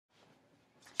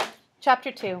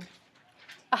Chapter 2.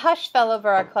 A hush fell over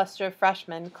our cluster of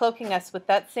freshmen, cloaking us with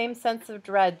that same sense of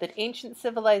dread that ancient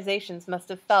civilizations must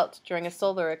have felt during a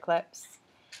solar eclipse.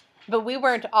 But we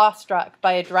weren't awestruck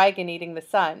by a dragon eating the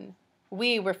sun.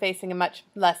 We were facing a much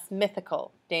less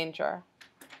mythical danger.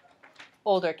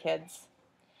 Older kids.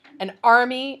 An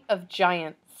army of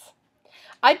giants.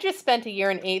 I'd just spent a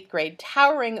year in 8th grade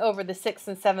towering over the 6th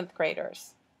and 7th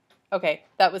graders. Okay,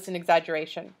 that was an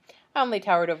exaggeration. I only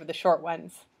towered over the short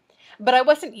ones. But I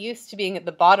wasn't used to being at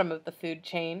the bottom of the food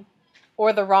chain,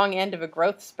 or the wrong end of a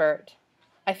growth spurt.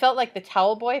 I felt like the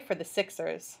towel boy for the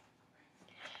Sixers.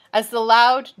 As the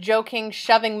loud, joking,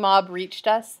 shoving mob reached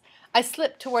us, I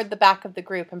slipped toward the back of the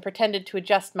group and pretended to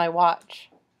adjust my watch.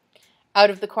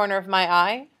 Out of the corner of my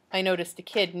eye, I noticed a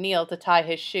kid kneel to tie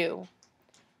his shoe.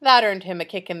 That earned him a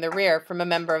kick in the rear from a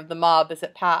member of the mob as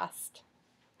it passed.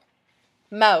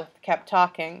 Mouth kept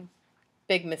talking.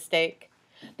 Big mistake.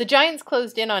 The giants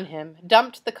closed in on him,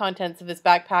 dumped the contents of his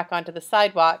backpack onto the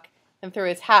sidewalk, and threw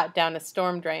his hat down a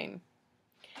storm drain.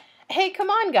 "Hey,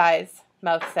 come on, guys,"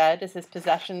 Mouth said as his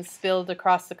possessions spilled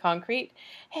across the concrete.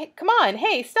 "Hey, come on.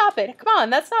 Hey, stop it. Come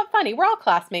on, that's not funny. We're all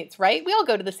classmates, right? We all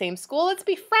go to the same school. Let's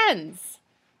be friends."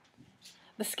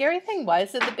 The scary thing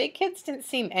was that the big kids didn't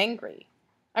seem angry.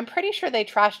 I'm pretty sure they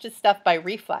trashed his stuff by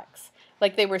reflex,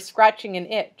 like they were scratching an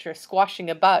itch or squashing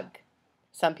a bug.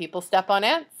 Some people step on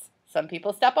ants. Some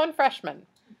people step on freshmen.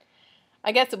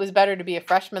 I guess it was better to be a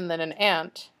freshman than an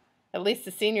ant. At least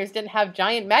the seniors didn't have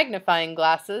giant magnifying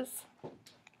glasses.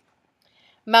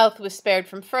 Mouth was spared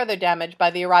from further damage by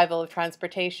the arrival of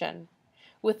transportation.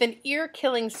 With an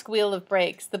ear-killing squeal of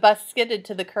brakes, the bus skidded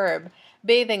to the curb,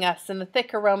 bathing us in the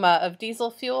thick aroma of diesel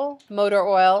fuel, motor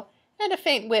oil, and a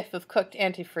faint whiff of cooked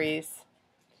antifreeze.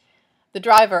 The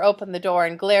driver opened the door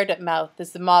and glared at Mouth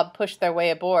as the mob pushed their way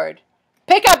aboard.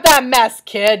 "Pick up that mess,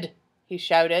 kid!" he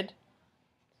shouted.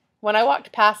 When I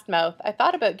walked past Mouth, I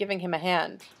thought about giving him a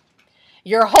hand.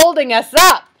 "You're holding us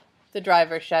up!" the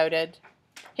driver shouted.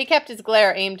 He kept his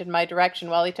glare aimed in my direction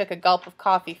while he took a gulp of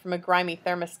coffee from a grimy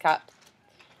thermos cup.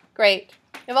 Great.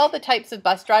 Of all the types of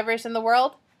bus drivers in the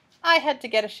world, I had to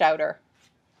get a shouter.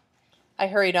 I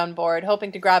hurried on board,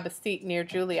 hoping to grab a seat near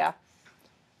Julia.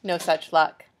 No such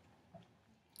luck.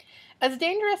 As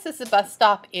dangerous as the bus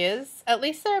stop is, at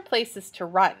least there are places to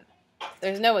run.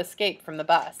 There's no escape from the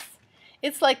bus.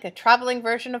 It's like a traveling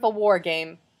version of a war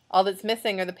game. All that's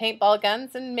missing are the paintball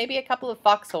guns and maybe a couple of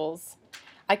foxholes.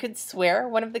 I could swear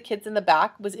one of the kids in the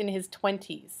back was in his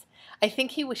 20s. I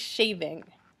think he was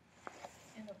shaving.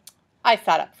 I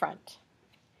sat up front.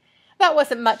 That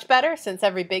wasn't much better, since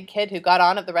every big kid who got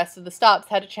on at the rest of the stops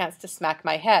had a chance to smack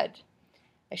my head.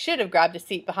 I should have grabbed a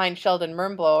seat behind Sheldon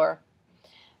Murnblower.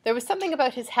 There was something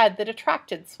about his head that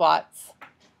attracted swats.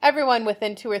 Everyone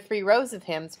within 2 or 3 rows of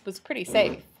him was pretty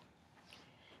safe.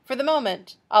 For the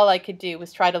moment, all I could do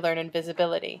was try to learn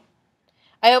invisibility.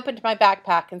 I opened my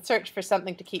backpack and searched for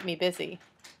something to keep me busy.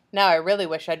 Now I really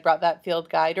wish I'd brought that field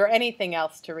guide or anything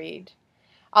else to read.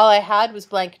 All I had was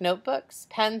blank notebooks,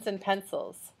 pens, and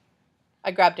pencils.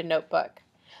 I grabbed a notebook.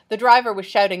 The driver was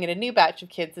shouting at a new batch of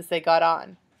kids as they got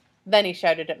on. Then he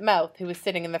shouted at Mouth, who was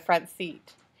sitting in the front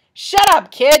seat. "Shut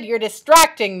up, kid! You're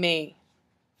distracting me!"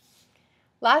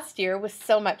 Last year was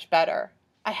so much better.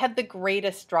 I had the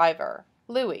greatest driver,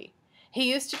 Louis.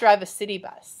 He used to drive a city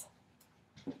bus.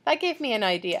 That gave me an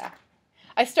idea.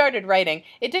 I started writing.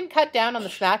 It didn't cut down on the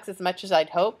snacks as much as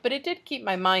I'd hoped, but it did keep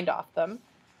my mind off them.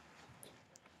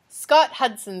 Scott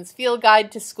Hudson's Field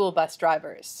Guide to School Bus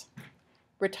Drivers.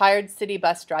 Retired city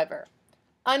bus driver.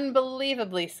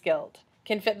 Unbelievably skilled.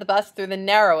 Can fit the bus through the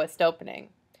narrowest opening.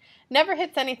 Never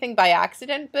hits anything by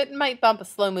accident, but might bump a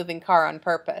slow-moving car on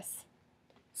purpose.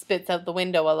 Spits out the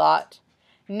window a lot.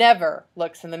 Never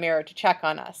looks in the mirror to check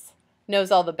on us.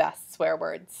 Knows all the best swear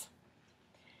words.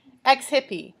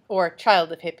 Ex-hippie, or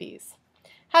child of hippies.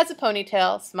 Has a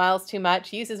ponytail, smiles too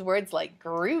much, uses words like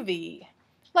groovy.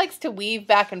 Likes to weave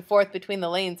back and forth between the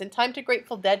lanes in time to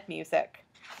Grateful Dead music.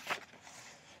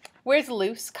 Wears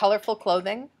loose, colorful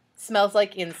clothing. Smells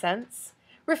like incense.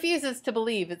 Refuses to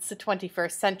believe it's the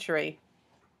 21st century.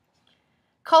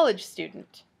 College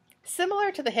student.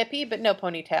 Similar to the hippie, but no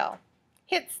ponytail.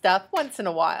 Hits stuff once in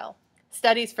a while.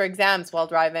 Studies for exams while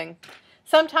driving.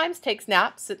 Sometimes takes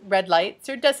naps at red lights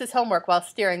or does his homework while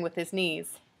steering with his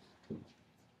knees.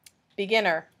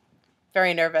 Beginner.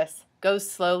 Very nervous.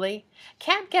 Goes slowly.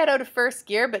 Can't get out of first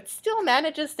gear, but still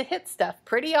manages to hit stuff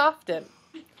pretty often.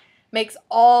 Makes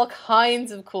all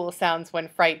kinds of cool sounds when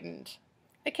frightened.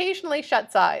 Occasionally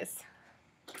shuts eyes.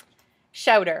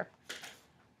 Shouter.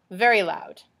 Very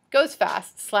loud. Goes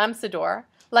fast, slams the door.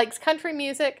 Likes country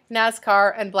music,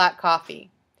 NASCAR, and black coffee.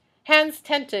 Hands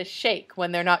tend to shake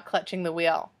when they're not clutching the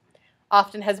wheel.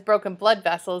 Often has broken blood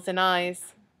vessels and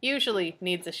eyes. Usually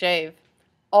needs a shave.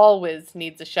 Always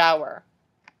needs a shower.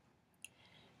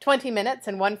 20 minutes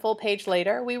and one full page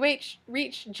later, we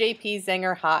reached J.P.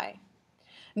 Zenger High.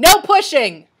 "No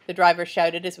pushing!" the driver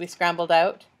shouted as we scrambled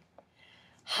out.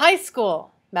 "High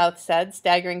school," Mouth said,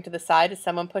 staggering to the side as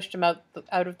someone pushed him out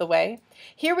of the way.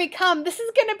 "Here we come. This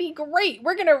is going to be great.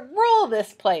 We're going to rule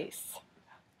this place."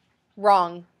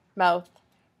 Wrong, Mouth.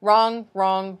 Wrong,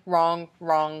 wrong, wrong,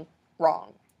 wrong,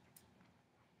 wrong.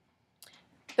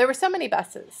 There were so many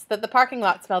buses that the parking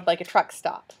lot smelled like a truck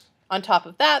stop. On top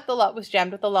of that, the lot was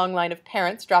jammed with a long line of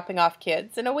parents dropping off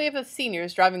kids and a wave of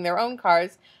seniors driving their own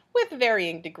cars with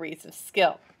varying degrees of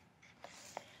skill.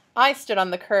 I stood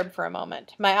on the curb for a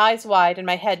moment, my eyes wide and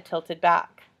my head tilted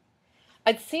back.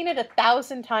 I'd seen it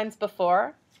 1,000 times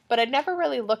before, but I'd never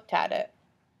really looked at it.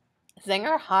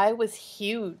 Zenger High was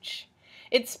huge.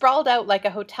 It sprawled out like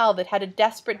a hotel that had a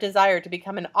desperate desire to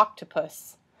become an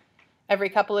octopus. Every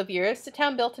couple of years, the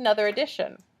town built another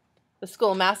addition. The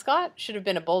school mascot should have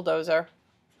been a bulldozer.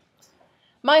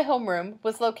 My homeroom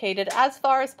was located as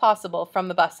far as possible from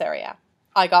the bus area.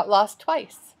 I got lost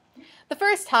twice. The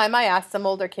first time I asked some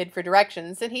older kid for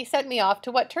directions, and he sent me off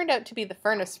to what turned out to be the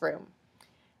furnace room.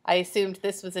 I assumed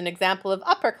this was an example of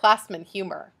upperclassman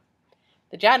humor.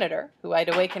 The janitor, who I'd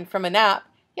awakened from a nap,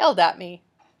 yelled at me.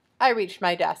 I reached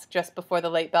my desk just before the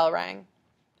late bell rang.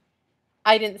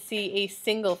 I didn't see a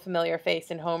single familiar face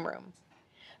in homeroom.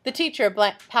 The teacher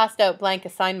passed out blank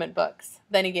assignment books.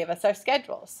 Then he gave us our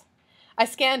schedules. I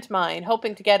scanned mine,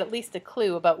 hoping to get at least a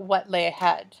clue about what lay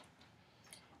ahead.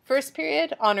 First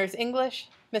period, Honors English,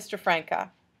 Mr.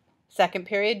 Franca. Second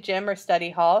period, Gym or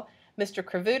Study Hall, Mr.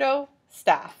 Cravuto,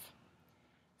 Staff.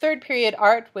 Third period,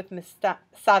 Art with Miss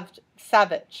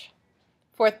Savage.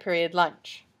 Fourth period,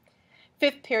 Lunch.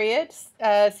 Fifth period,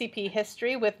 CP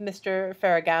History with Mr.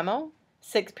 Ferragamo.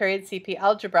 Sixth period, CP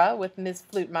Algebra with Ms.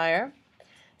 Flutmeyer.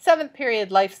 Seventh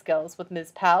period, Life Skills with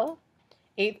Ms. Pell.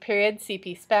 Eighth period,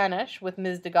 CP Spanish with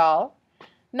Ms. DeGaulle.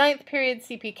 Ninth period,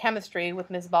 CP Chemistry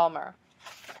with Ms. Balmer.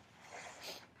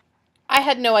 I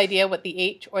had no idea what the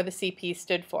H or the CP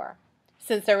stood for.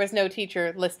 Since there was no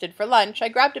teacher listed for lunch, I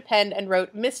grabbed a pen and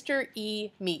wrote Mr. E.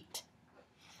 Meat.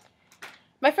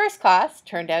 My first class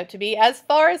turned out to be as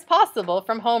far as possible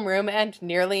from homeroom and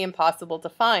nearly impossible to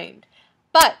find.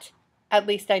 But at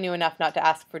least I knew enough not to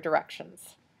ask for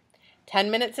directions.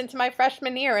 10 minutes into my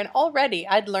freshman year, and already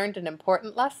I'd learned an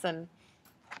important lesson.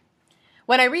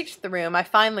 When I reached the room, I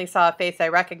finally saw a face I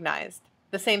recognized,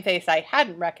 the same face I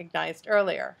hadn't recognized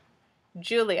earlier.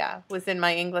 Julia was in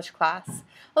my English class,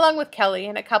 along with Kelly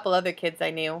and a couple other kids I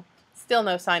knew. Still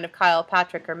no sign of Kyle,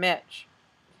 Patrick, or Mitch.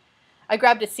 I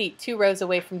grabbed a seat 2 rows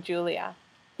away from Julia.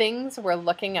 Things were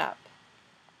looking up.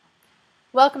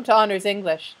 "Welcome to Honors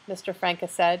English," Mr. Franca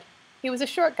said. He was a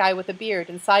short guy with a beard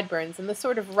and sideburns and the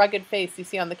sort of rugged face you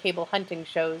see on the cable hunting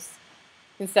shows.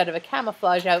 Instead of a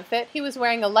camouflage outfit, he was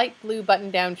wearing a light blue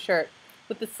button-down shirt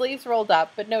with the sleeves rolled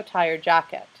up but no tie or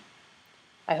jacket.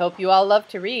 "I hope you all love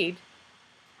to read."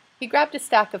 He grabbed a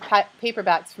stack of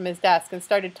paperbacks from his desk and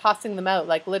started tossing them out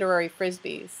like literary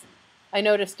frisbees. I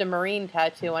noticed a marine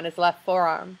tattoo on his left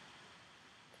forearm.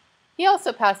 He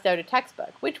also passed out a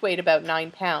textbook, which weighed about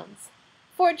 9 pounds.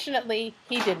 Fortunately,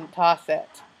 he didn't toss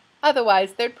it.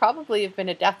 Otherwise, there'd probably have been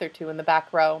a death or two in the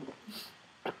back row.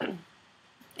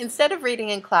 Instead of reading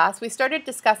in class, we started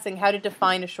discussing how to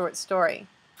define a short story.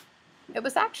 It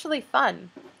was actually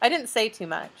fun. I didn't say too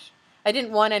much. I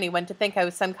didn't want anyone to think I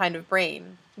was some kind of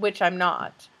brain, which I'm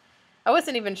not. I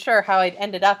wasn't even sure how I'd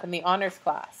ended up in the honors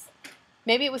class.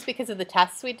 Maybe it was because of the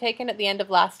tests we'd taken at the end of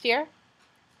last year?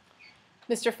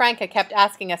 Mr. Franca kept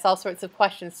asking us all sorts of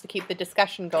questions to keep the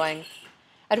discussion going.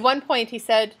 At one point he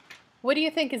said, "What do you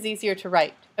think is easier to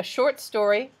write, a short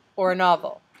story or a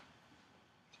novel?"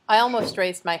 I almost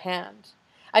raised my hand.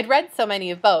 I'd read so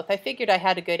many of both, I figured I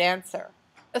had a good answer.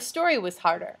 A story was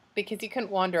harder, because you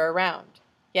couldn't wander around.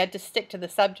 You had to stick to the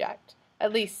subject,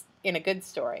 at least in a good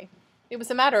story. It was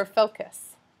a matter of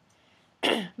focus.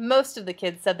 Most of the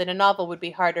kids said that a novel would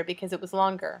be harder because it was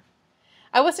longer.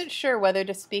 I wasn't sure whether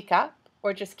to speak up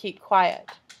or just keep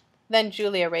quiet. Then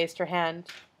Julia raised her hand.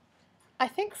 "I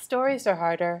think stories are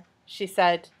harder," she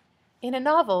said. "In a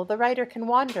novel, the writer can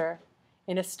wander.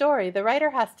 In a story, the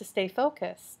writer has to stay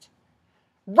focused."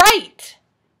 "Right!"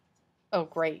 Oh,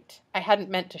 great. I hadn't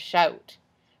meant to shout.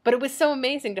 But it was so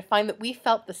amazing to find that we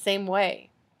felt the same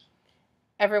way.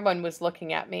 Everyone was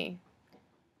looking at me.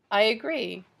 "I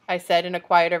agree," I said in a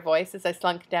quieter voice as I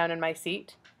slunk down in my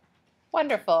seat.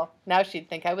 Wonderful. Now she'd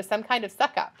think I was some kind of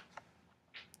suck-up.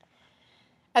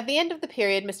 At the end of the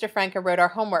period, Mr. Franca wrote our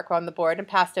homework on the board and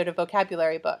passed out a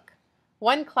vocabulary book.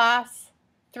 1 class,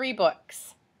 3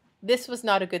 books. This was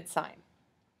not a good sign.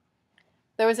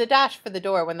 There was a dash for the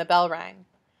door when the bell rang.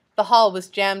 The hall was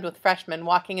jammed with freshmen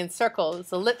walking in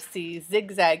circles, ellipses,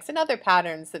 zigzags, and other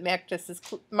patterns that marked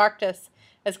us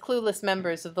as clueless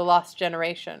members of the lost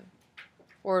generation,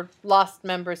 or lost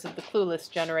members of the clueless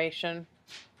generation.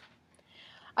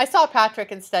 I saw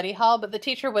Patrick in study hall, but the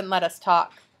teacher wouldn't let us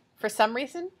talk. For some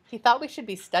reason, he thought we should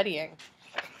be studying.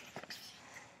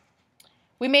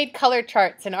 We made color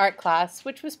charts in art class,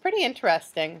 which was pretty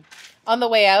interesting. On the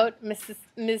way out, Ms.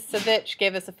 Savitch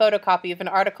gave us a photocopy of an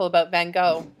article about Van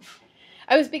Gogh.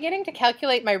 I was beginning to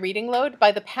calculate my reading load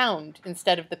by the pound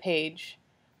instead of the page.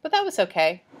 But that was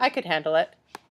okay. I could handle it.